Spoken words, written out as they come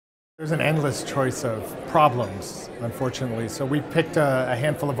There's an endless choice of problems, unfortunately. So we picked a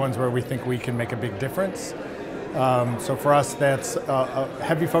handful of ones where we think we can make a big difference. So for us, that's a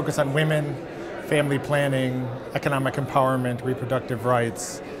heavy focus on women, family planning, economic empowerment, reproductive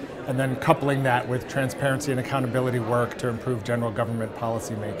rights, and then coupling that with transparency and accountability work to improve general government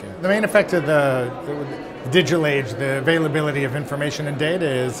policy making. The main effect of the digital age, the availability of information and data,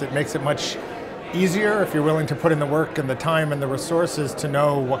 is it makes it much easier if you're willing to put in the work and the time and the resources to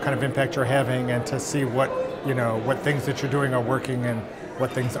know what kind of impact you're having and to see what things that you're doing are working and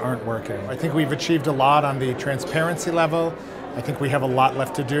what things aren't working. I think we've achieved a lot on the transparency level. I think we have a lot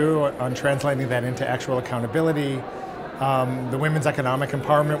left to do on translating that into actual accountability. The women's economic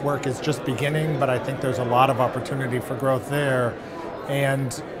empowerment work is just beginning, but I think there's a lot of opportunity for growth there.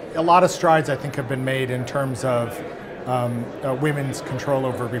 And a lot of strides, I think, have been made in terms of women's control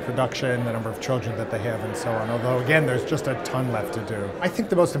over reproduction, the number of children that they have, and so on. Although, again, there's just a ton left to do. I think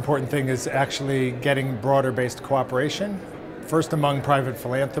the most important thing is actually getting broader-based cooperation, first among private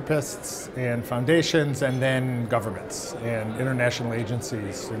philanthropists and foundations, and then governments and international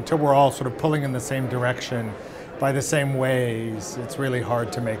agencies. Until we're all sort of pulling in the same direction by the same ways, it's really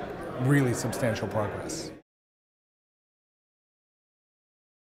hard to make really substantial progress.